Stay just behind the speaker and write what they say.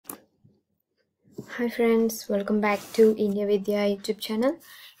Hi friends, welcome back to India Vidya YouTube channel.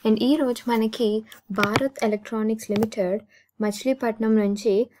 And ఈ రోజు మనకి Bharat electronics limited Machilipatnam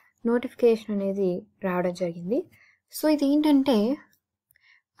నుంచి నోటిఫికేషన్ అనేది రావడం జరిగింది. సో ఇది ఏంటంటే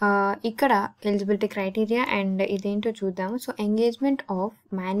ఇక్కడ ఎలిజిబిలిటీ క్రైటీరియా అండ్ ఇదేంటో చూద్దాము. So engagement of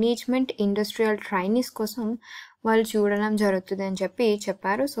management industrial trainees కోసం వాళ్ళు చూడడం జరుగుతుంది అని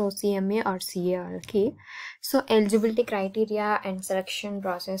చెప్పారు. సో సిఎంఏ ఆర్ సిఏ వాళ్ళకి. So eligibility criteria and selection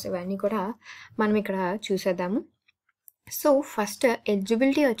process ఇవన్నీ కూడా మనం ఇక్కడ చూసేద్దాము. సో ఫస్ట్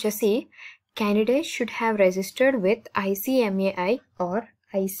ఎలిజిబిలిటీ వచ్చేసి candidate should have registered with ICMAI or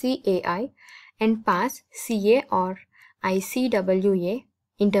ICAI and pass CA or ICWA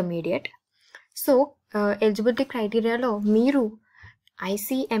intermediate. So eligibility క్రైటీరియాలో మీరు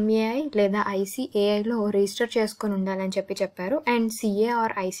ICMAI లేదా ICAIలో రిజిస్టర్ చేసుకొని ఉండాలని చెప్పారు. And CA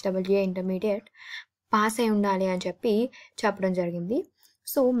are ICWA intermediate pass అయి ఉండాలి అని చెప్పడం జరిగింది.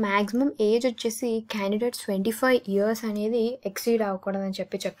 సో మ్యాక్సిమం ఏజ్ వచ్చేసి క్యాండిడేట్స్ 25 ఇయర్స్ అనేది ఎక్సీడ్ అవ్వకూడదు అని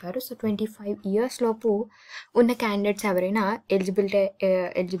చెప్పారు. సో 25 ఇయర్స్ లోపు ఉన్న క్యాండిడేట్స్ ఎవరైనా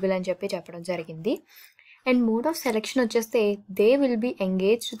ఎలిజిబుల్ అని చెప్పడం జరిగింది. అండ్ మోడ్ ఆఫ్ సెలెక్షన్ వచ్చేస్తే they will be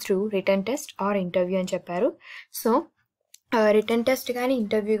engaged through return test are interview అని చెప్పారు. సో రిటర్న్ టెస్ట్ కానీ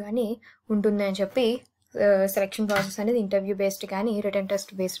ఇంటర్వ్యూ కానీ ఉంటుంది అని సెలెక్షన్ ప్రాసెస్ అనేది ఇంటర్వ్యూ బేస్డ్ కానీ రిటర్న్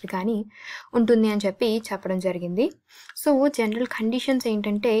టెస్ట్ బేస్డ్ కానీ ఉంటుంది అని చెప్పడం జరిగింది. సో జనరల్ కండిషన్స్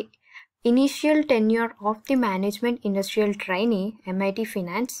ఏంటంటే initial tenure of the management industrial trainee MIT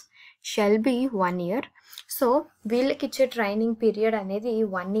finance shall be 1 year. So వీళ్ళకి ఇచ్చే ట్రైనింగ్ పీరియడ్ అనేది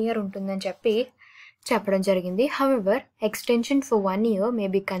 1 year ఉంటుందని చెప్పడం జరిగింది. However, extension for 1 year may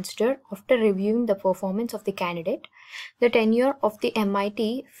be considered after reviewing the performance of the candidate. The tenure of the MIT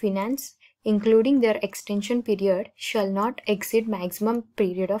finance, including their extension period, shall not exceed maximum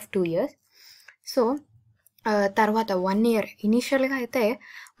period of 2 years. So, తర్వాత 1 year ఇనీషియల్గా అయితే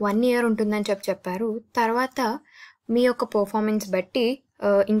 1 year ఉంటుందని చెప్పారు. తర్వాత మీ యొక్క performance బట్టి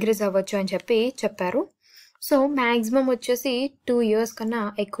increase అవ్వచ్చు అని చెప్పారు. సో మ్యాక్సిమం వచ్చేసి 2 years కన్నా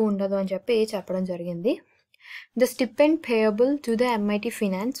ఎక్కువ ఉండదు అని చెప్పడం జరిగింది. The stipend payable to the MIT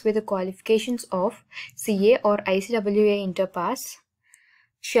finance with the qualifications of CA are ICWA inter pass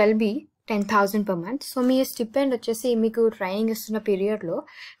shall be 10,000 per month. So me stipend వచ్చేసి మీకు ట్రైనింగ్ ఇస్తున్న పీరియడ్లో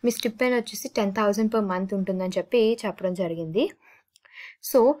మీ స్టిపెండ్ వచ్చేసి 10,000 per month ఉంటుందని చెప్పడం జరిగింది.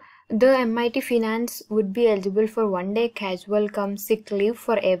 So the MIT finance would be eligible for 1 day casual come sick leave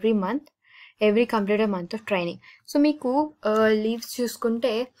for every completed month of training. So మీకు leaves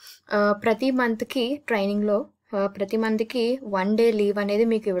చూసుకుంటే ప్రతి మంత్కి ట్రైనింగ్లో ప్రతి మంత్కి 1 day లీవ్ అనేది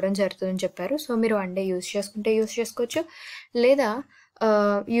మీకు ఇవ్వడం జరుగుతుందని చెప్పారు. సో మీరు 1 day యూజ్ చేసుకోవచ్చు, లేదా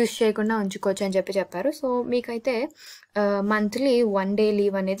యూజ్ చేయకుండా ఉంచుకోవచ్చు అని చెప్పారు. సో మీకైతే మంత్లీ 1 day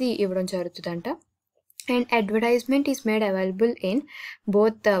లీవ్ అనేది ఇవ్వడం జరుగుతుందంట. And advertisement is made available in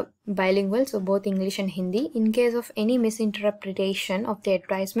both the bilingual, so both English and Hindi. In case of any misinterpretation of the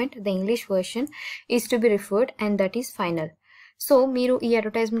advertisement, the English version is to be referred and that is final. So మీరు ఈ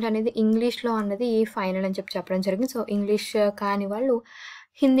advertisement అనేది ఇంగ్లీష్లో అన్నది final అని చెప్పడం జరిగింది. So English కాని వాళ్ళు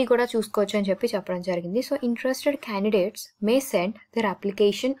హిందీ కూడా చూసుకోవచ్చు అని చెప్పడం జరిగింది. So interested candidates may send there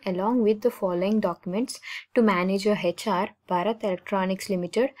application along with the following documents to manager HR, Bharat electronics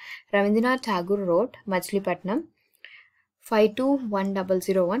limited, Rabindranath Tagore road, Machilipatnam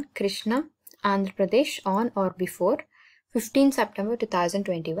 521001, Krishna, Andhra Pradesh on are before 15 September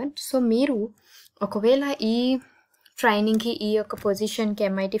 2021. So మీరు ఒకవేళ ఈ ట్రైనింగ్కి ఈ యొక్క పొజిషన్కి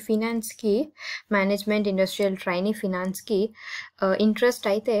MIT ఫినాన్స్కి management industrial trainee ఫినాన్స్కి interest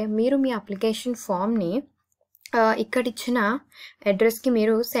అయితే మీరు మీ అప్లికేషన్ ఫామ్ని ఇక్కడ ఇచ్చిన అడ్రస్కి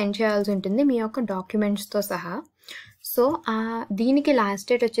మీరు సెండ్ చేయాల్సి ఉంటుంది మీ యొక్క డాక్యుమెంట్స్తో సహా. సో దీనికి లాస్ట్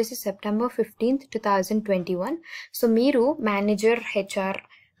డేట్ వచ్చేసి September 15th, 2021. సో మీరు manager HR,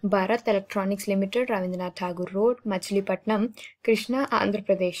 Bharat electronics limited, Rabindranath Tagore road, Machilipatnam, Krishna,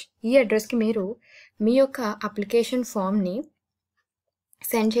 Andhra Pradesh ఈ అడ్రస్కి మీరు మీ యొక్క అప్లికేషన్ ఫామ్ని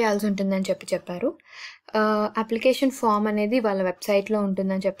సెండ్ చేయాల్సి ఉంటుందని చెప్పారు. అప్లికేషన్ ఫామ్ అనేది వాళ్ళ వెబ్సైట్లో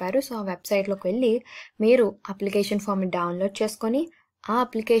ఉంటుందని చెప్పారు. సో ఆ వెబ్సైట్లోకి వెళ్ళి మీరు అప్లికేషన్ ఫామ్ని డౌన్లోడ్ చేసుకొని ఆ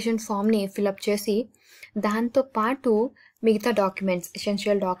అప్లికేషన్ ఫామ్ని ఫిలప్ చేసి దాంతో పాటు మిగతా documents,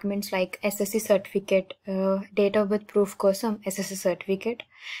 essential documents like SSC certificate, date of birth proof కోసం SSC certificate,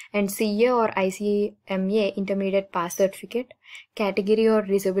 and CA are ICMA intermediate pass certificate, category are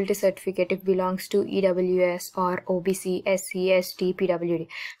disability certificate if belongs to EWS are OBC, SC, ST, PWD.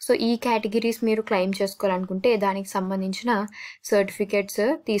 So ఈ categories మీరు claim చేసుకోవాలనుకుంటే దానికి సంబంధించిన certificates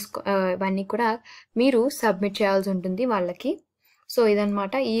ఇవన్నీ కూడా మీరు submit చేయాల్సి ఉంటుంది వాళ్ళకి. సో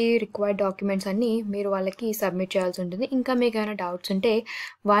ఇదనమాట ఈ రిక్వైర్డ్ డాక్యుమెంట్స్ అన్నీ మీరు వాళ్ళకి సబ్మిట్ చేయాల్సి ఉంటుంది. ఇంకా మీకు ఏమైనా డౌట్స్ ఉంటే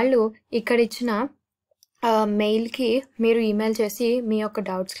వాళ్ళు ఇక్కడ ఇచ్చిన మెయిల్కి మీరు ఈమెయిల్ చేసి మీ యొక్క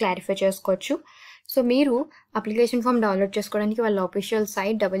డౌట్స్ క్లారిఫై చేసుకోవచ్చు. సో మీరు అప్లికేషన్ ఫామ్ డౌన్లోడ్ చేసుకోవడానికి వాళ్ళ ఆఫీషియల్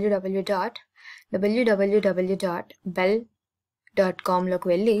సైట్ www.bel.com లోకి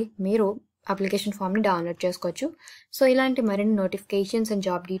వెళ్ళి మీరు అప్లికేషన్ ఫామ్ని డౌన్లోడ్ చేసుకోవచ్చు. సో ఇలాంటి మరిన్ని నోటిఫికేషన్స్ అండ్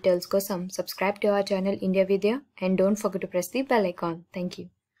జాబ్ డీటెయిల్స్ కోసం subscribe to our channel India Vidya and don't forget to press the bell icon. Thank you.